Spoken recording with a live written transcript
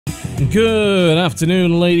Good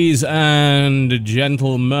afternoon, ladies and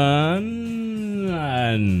gentlemen.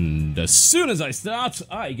 And as soon as I start,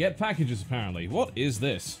 I get packages, apparently. What is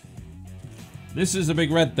this? This is a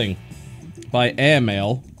big red thing. By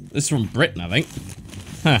airmail. This is from Britain, I think.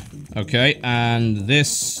 Huh. Okay, and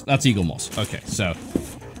this... That's Eagle Moss. Okay, so...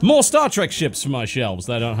 More Star Trek ships for my shelves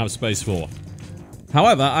that I don't have space for.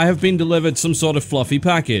 However, I have been delivered some sort of fluffy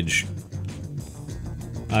package.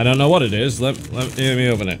 I don't know what it is. Let me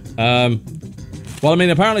open it. Well, I mean,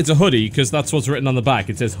 apparently it's a hoodie, because that's what's written on the back.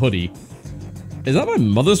 It says hoodie. Is that my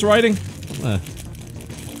mother's writing?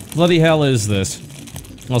 Bloody hell is this?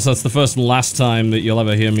 Also, that's the first and last time that you'll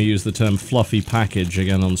ever hear me use the term fluffy package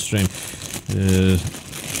again on stream.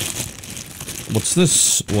 What's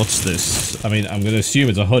this? What's this? I mean, I'm gonna assume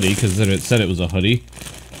it's a hoodie, because it said it was a hoodie.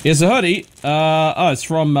 It's a hoodie. Oh, it's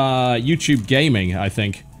from, YouTube Gaming, I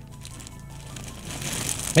think.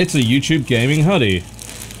 It's a YouTube Gaming hoodie.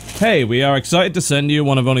 Hey, we are excited to send you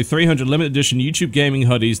one of only 300 limited edition YouTube Gaming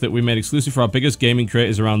hoodies that we made exclusive for our biggest gaming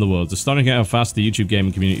creators around the world. It's astonishing how fast the YouTube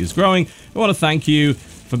gaming community is growing. We want to thank you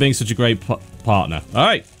for being such a great partner.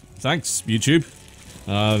 Alright, thanks, YouTube.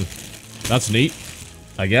 That's neat,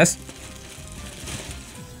 I guess.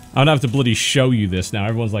 I'm gonna have to bloody show you this now.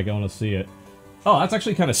 Everyone's like, I want to see it. Oh, that's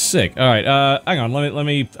actually kind of sick. Alright, hang on, let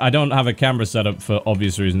me... I don't have a camera set up for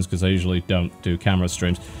obvious reasons, because I usually don't do camera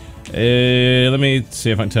streams. Let me see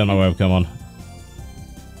if I can turn my webcam on.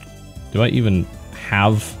 Do I even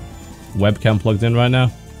have webcam plugged in right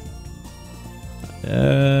now?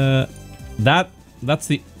 That's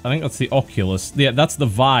the... I think that's the Oculus. Yeah, that's the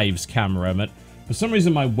Vive's camera, but for some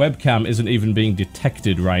reason my webcam isn't even being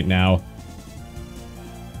detected right now.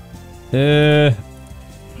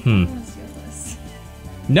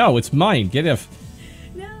 No, it's mine. Get it.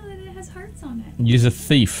 No, it has hearts on it. Use a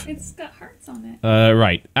thief. It's got hearts on it.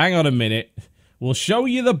 Right. Hang on a minute. We'll show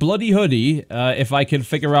you the bloody hoodie, if I can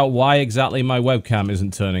figure out why exactly my webcam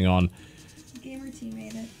isn't turning on. Gamer T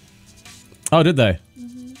made it. Oh, did they?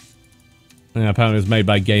 Mm-hmm. Yeah, apparently it was made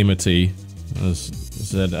by Gamer T. As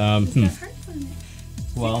said, It's got hearts on it.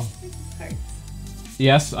 Well. Hearts.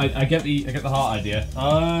 Yes, I get the heart idea.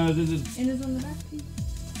 It is on the back piece.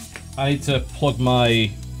 I need to plug my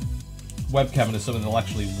webcam into something that'll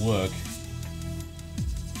actually work.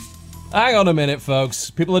 Hang on a minute, folks.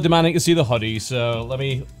 People are demanding to see the hoodie, so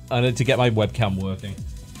I need to get my webcam working.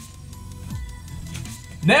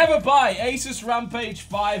 Never buy Asus Rampage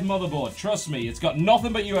 5 motherboard. Trust me, it's got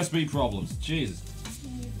nothing but USB problems. Jesus.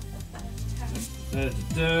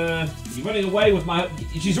 You're running away with my...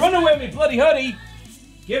 She's running away with me, bloody hoodie!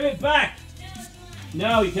 Give it back!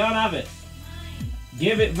 No, you can't have it.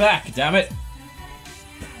 Give it back, damn it.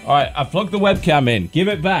 Alright, I plugged the webcam in. Give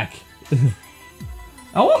it back.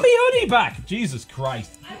 I want me hoodie back! Jesus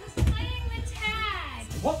Christ. I was playing the tag.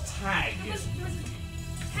 What tag? There was a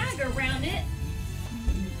tag around it.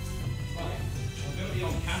 Right. I'm going to be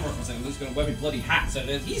on camera for a second. I'm just going to wear my bloody hat so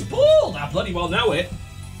that he's bald! I bloody well know it.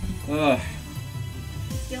 You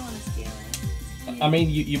still want to steal it. I mean,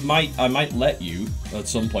 I might let you at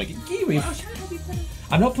some point. Well, I was trying to help you put it.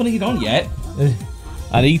 I'm not putting it on yet.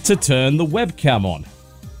 I need to turn the webcam on.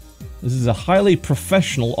 This is a highly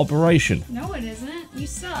professional operation. No, it isn't. You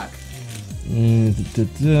suck.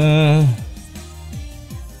 It's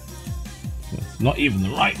not even the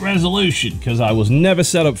right resolution, because I was never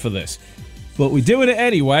set up for this. But we're doing it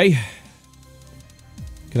anyway.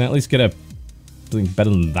 Can I at least get something better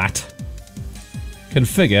than that?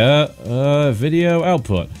 Configure video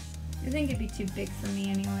output. I think it'd be too big for me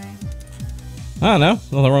anyway. I don't know.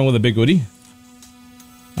 Nothing wrong with a big hoodie.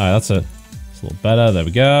 Alright, that's a little better. There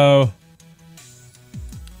we go.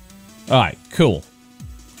 Alright, cool.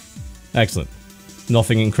 Excellent.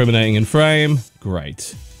 Nothing incriminating in frame.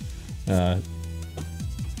 Great. Some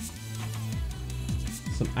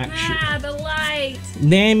action. Ah, the light!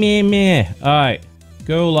 Meh. Alright.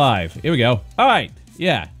 Go live. Here we go. Alright.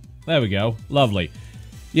 Yeah. There we go. Lovely.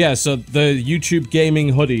 Yeah, so the YouTube Gaming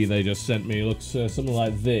hoodie they just sent me looks something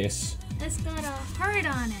like this. It's got a heart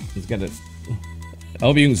on it. It's got a... I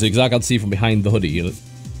hope you can see, because I can't see from behind the hoodie. It's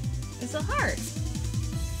a heart.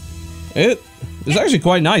 It's actually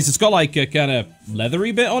quite nice. It's got like a kind of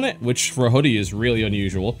leathery bit on it, which for a hoodie is really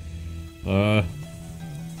unusual. It's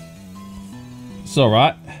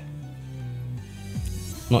alright.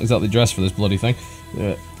 Not exactly dressed for this bloody thing.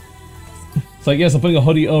 It's like, yes, I'm putting a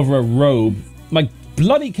hoodie over a robe. My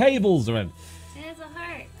bloody cables are in. It's a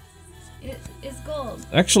heart. It's gold.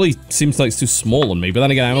 Actually, seems like it's too small on me, but then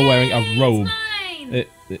again, I'm wearing a robe. It's mine.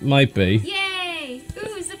 It might be. Yay!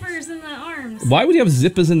 Ooh, zippers in the arms. Why would you have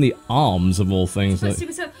zippers in the arms of all things?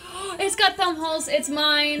 Stupid stuff. It's got thumb holes. It's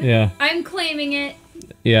mine. Yeah. I'm claiming it.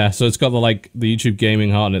 Yeah, so it's got the, like, the YouTube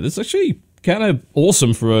gaming heart on it. It's actually kind of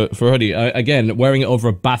awesome for a hoodie. Again, wearing it over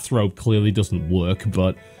a bathrobe clearly doesn't work,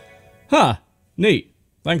 but... Huh, neat.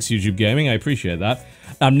 Thanks, YouTube Gaming, I appreciate that.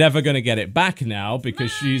 I'm never gonna get it back now,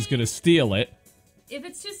 because she's gonna steal it. If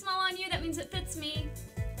it's too small on you, that means it fits me.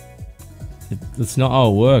 That's not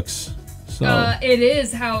how it works. So. It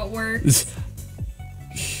is how it works.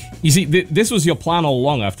 You see, this was your plan all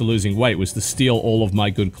along after losing weight, was to steal all of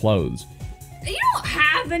my good clothes. You don't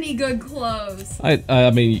have any good clothes.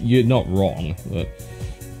 I mean, you're not wrong, but...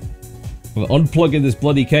 I'm unplugging this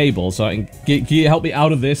bloody cable so I can... Can you help me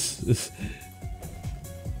out of this?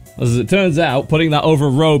 As it turns out, putting that over a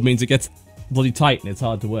robe means it gets bloody tight and it's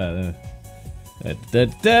hard to wear. Get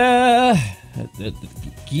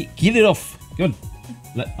it off. Good.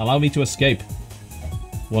 Allow me to escape.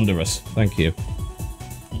 Wondrous. Thank you.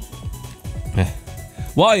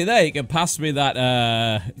 While you're there, you can pass me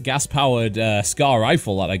that gas-powered Scar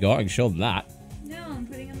rifle that I got. I can show them that. No, I'm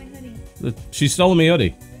putting on my hoodie. She stole me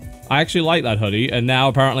hoodie. I actually like that hoodie, and now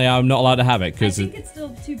apparently I'm not allowed to have it because I think it's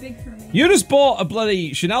still too big for me. You just bought a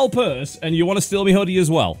bloody Chanel purse, and you want to steal me hoodie as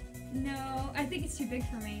well. No, I think it's too big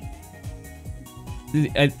for me.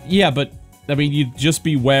 Yeah, but I mean, you'd just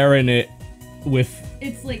be wearing it with.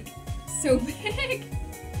 It's like so big.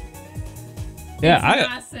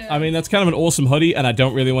 Yeah, I mean that's kind of an awesome hoodie, and I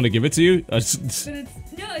don't really want to give it to you. But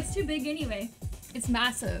it's too big anyway. It's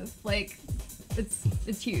massive. Like,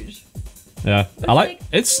 it's huge. Yeah, I like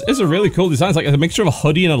it's a really cool design. It's like a mixture of a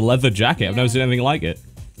hoodie and a leather jacket. I've never seen anything like it.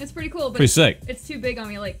 It's pretty cool, but pretty sick. It's too big on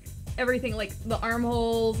me. Like everything, like the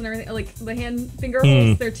armholes and everything, like the finger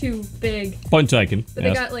holes, they're too big. Point taken. But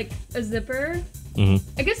they got like a zipper. I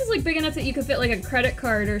guess it's like big enough that you could fit like a credit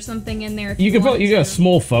card or something in there. If you got a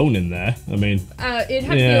small phone in there. I mean, it'd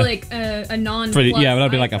have to be like a non. Yeah, that'd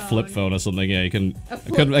be like a flip phone or something. Yeah, you can. I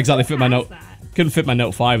couldn't exactly fit my Note. Couldn't fit my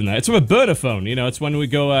Note 5 in there. It's with a burner phone. You know, it's when we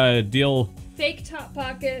go deal. Fake top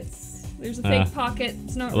pockets. There's a fake pocket.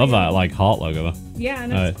 It's not. I love that like heart logo though. Yeah,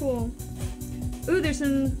 and that's cool. Ooh, there's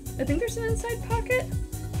an. I think there's an inside pocket.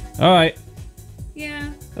 All right.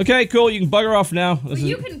 Yeah. Okay, cool. You can bugger off now. But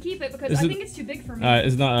you can keep it because I think it's too big for me.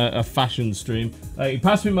 It's not a fashion stream. You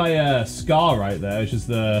pass me my Scar right there, which is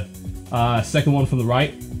the second one from the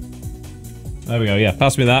right. There we go. Yeah,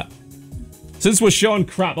 pass me that. Since we're showing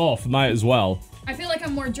crap off, might as well. I feel like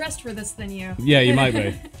I'm more dressed for this than you. Yeah, you might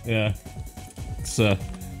be. Yeah. It's got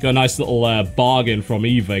a nice little bargain from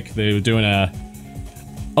Evic. They were doing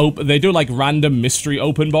they do like random mystery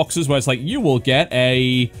open boxes where it's like, you will get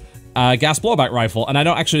a gas blowback rifle. And I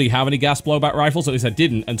don't actually have any gas blowback rifles, at least I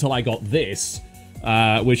didn't until I got this.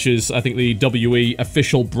 Which is, I think, the WE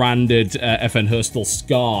official branded FN Hurstel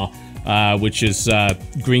Scar. Which is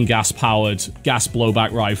green gas powered gas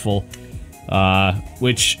blowback rifle.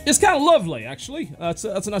 Which is kind of lovely, actually. That's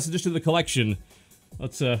a nice addition to the collection.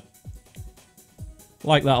 That's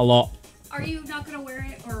like that a lot. Are you not gonna wear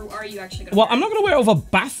it, or are you actually gonna? Well, I'm not gonna wear it over a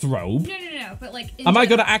bathrobe. No. But like, am I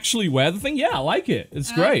gonna actually wear the thing? Yeah, I like it.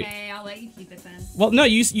 It's great. Okay, I'll let you keep it then. Well, no,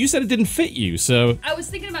 you said it didn't fit you, so. I was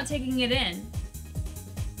thinking about taking it in.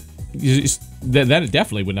 Then it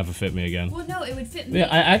definitely would never fit me again. Well, no, it would fit me. Yeah,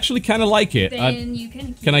 I actually kind of like it. Then you can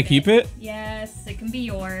keep it. Can I keep it? Yes, it can be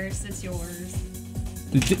yours. It's yours.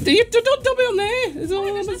 Don't dump it on there. There's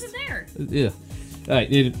nothing there. Yeah. Alright,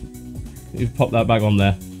 you pop that back on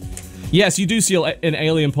there. Yes, you do see an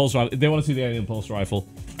alien pulse rifle. They want to see the alien pulse rifle.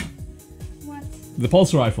 What? The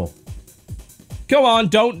pulse rifle. Go on,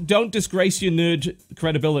 don't disgrace your nerd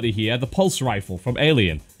credibility here. The pulse rifle from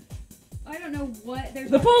Alien. I don't know what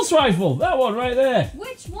there's. The pulse rifle, that one right there.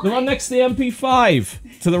 Which one? The one next to the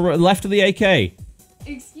MP5, to the left of the AK.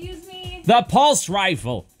 Excuse me. The pulse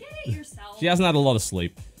rifle. Get it yourself. She hasn't had a lot of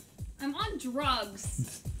sleep. I'm on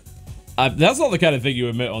drugs. That's not the kind of thing you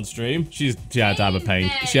admit on stream. She had to have a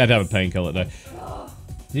pain. She had to have a painkiller today.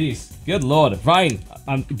 Jeez, good lord. Fine,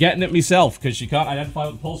 I'm getting it myself because she can't identify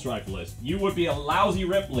what the pulse rifle is. You would be a lousy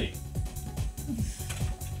Ripley.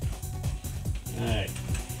 Alright.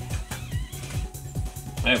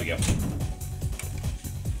 There we go.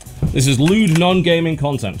 This is lewd non-gaming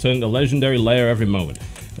content, turning to legendary layer every moment.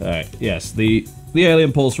 Alright, yes, the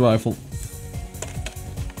alien pulse rifle.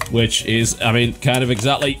 Which is, I mean, kind of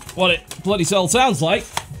exactly what it bloody cell sounds like.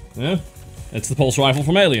 Yeah, it's the pulse rifle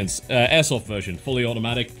from Aliens, airsoft version, fully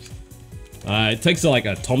automatic. It takes like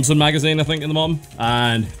a Thompson magazine, I think, in the bottom,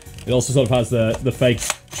 and it also sort of has the fake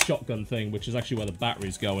shotgun thing, which is actually where the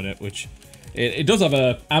batteries go in it. Which it does have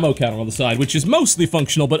a ammo counter on the side, which is mostly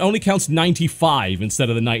functional, but only counts 95 instead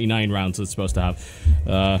of the 99 rounds it's supposed to have.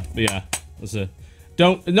 But yeah, that's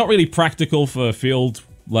not really practical for field.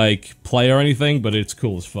 Like, play or anything, but it's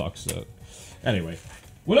cool as fuck, so... Anyway.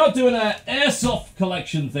 We're not doing an airsoft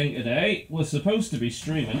collection thing today. We're supposed to be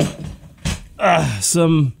streaming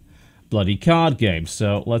some bloody card games.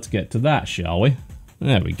 So let's get to that, shall we?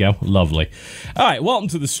 There we go. Lovely. All right, welcome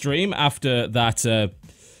to the stream after that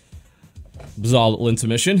bizarre little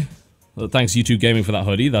intermission. Thanks, YouTube Gaming, for that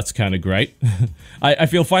hoodie. That's kind of great. I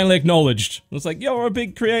feel finally acknowledged. It's like, you're a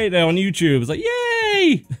big creator on YouTube. It's like,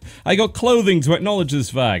 yay! I got clothing to acknowledge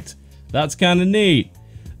this fact. That's kind of neat.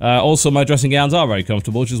 Also, my dressing gowns are very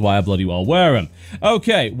comfortable, which is why I bloody well wear them.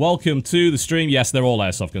 Okay, welcome to the stream. Yes, they're all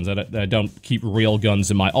airsoft guns. I don't keep real guns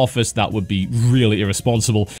in my office. That would be really irresponsible.